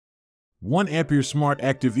1 ampere Smart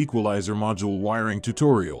Active Equalizer Module Wiring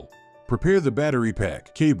Tutorial. Prepare the battery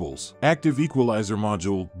pack, cables, Active Equalizer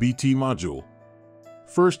Module, BT Module.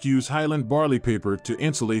 First, use Highland barley paper to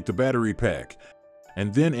insulate the battery pack,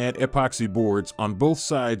 and then add epoxy boards on both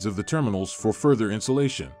sides of the terminals for further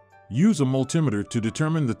insulation. Use a multimeter to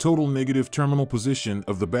determine the total negative terminal position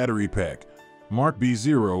of the battery pack. Mark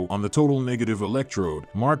B0 on the total negative electrode,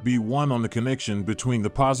 mark B1 on the connection between the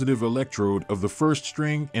positive electrode of the first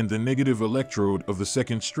string and the negative electrode of the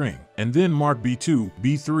second string, and then mark B2,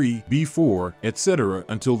 B3, B4, etc.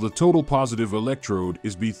 until the total positive electrode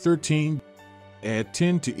is B13. Add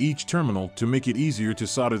 10 to each terminal to make it easier to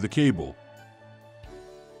solder the cable.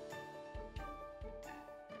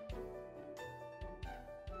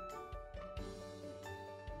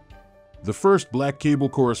 The first black cable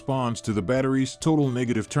corresponds to the battery's total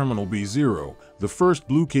negative terminal B0, the first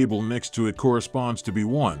blue cable next to it corresponds to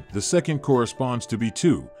B1, the second corresponds to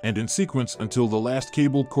B2, and in sequence until the last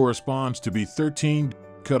cable corresponds to B13.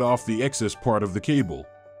 Cut off the excess part of the cable.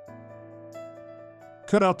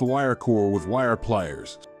 Cut out the wire core with wire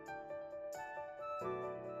pliers.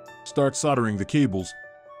 Start soldering the cables.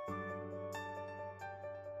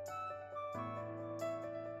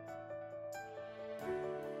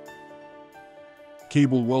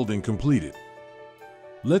 Cable welding completed.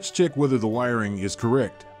 Let's check whether the wiring is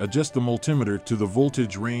correct. Adjust the multimeter to the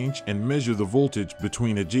voltage range and measure the voltage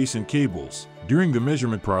between adjacent cables. During the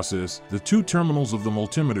measurement process, the two terminals of the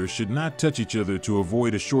multimeter should not touch each other to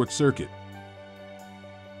avoid a short circuit.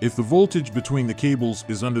 If the voltage between the cables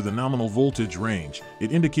is under the nominal voltage range,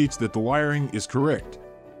 it indicates that the wiring is correct.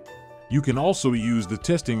 You can also use the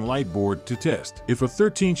testing light board to test. If a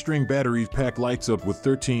 13-string battery pack lights up with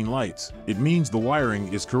 13 lights, it means the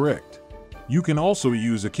wiring is correct. You can also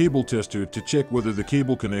use a cable tester to check whether the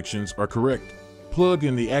cable connections are correct. Plug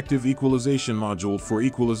in the Active Equalization module for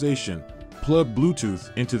equalization. Plug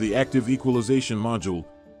Bluetooth into the Active Equalization module.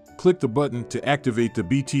 Click the button to activate the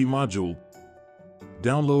BT module.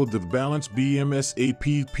 Download the Balance BMS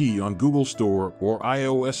app on Google Store or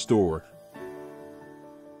iOS Store.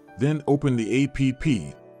 Then open the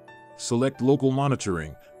app, select Local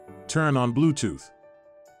Monitoring, turn on Bluetooth.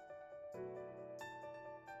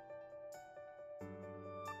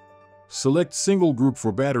 Select Single Group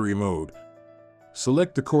for battery mode.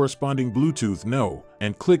 Select the corresponding Bluetooth No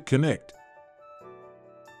and click Connect.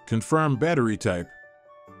 Confirm battery type.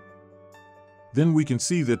 Then we can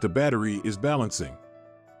see that the battery is balancing.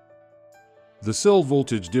 The cell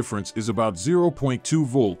voltage difference is about 0.2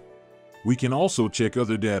 volt. We can also check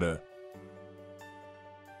other data.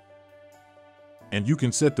 And you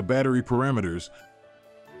can set the battery parameters.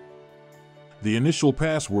 The initial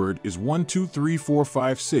password is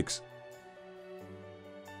 123456.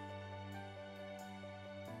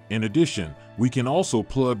 In addition, we can also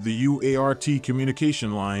plug the UART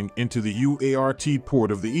communication line into the UART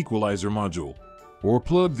port of the equalizer module, or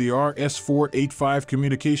plug the RS485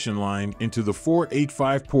 communication line into the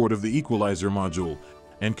 485 port of the equalizer module,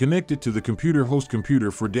 and connect it to the computer host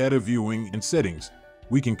computer for data viewing and settings.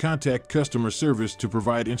 We can contact customer service to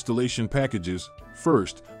provide installation packages.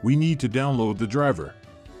 First, we need to download the driver.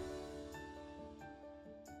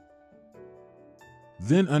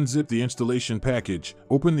 Then unzip the installation package,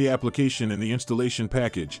 open the application in the installation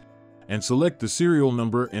package, and select the serial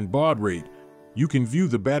number and baud rate. You can view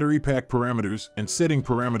the battery pack parameters and setting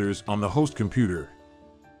parameters on the host computer.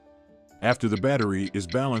 After the battery is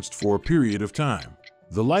balanced for a period of time,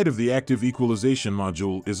 the light of the Active Equalization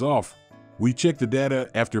module is off. We check the data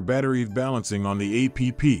after battery balancing on the app.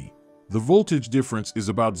 The voltage difference is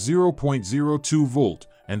about 0.02 volt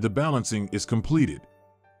and the balancing is completed.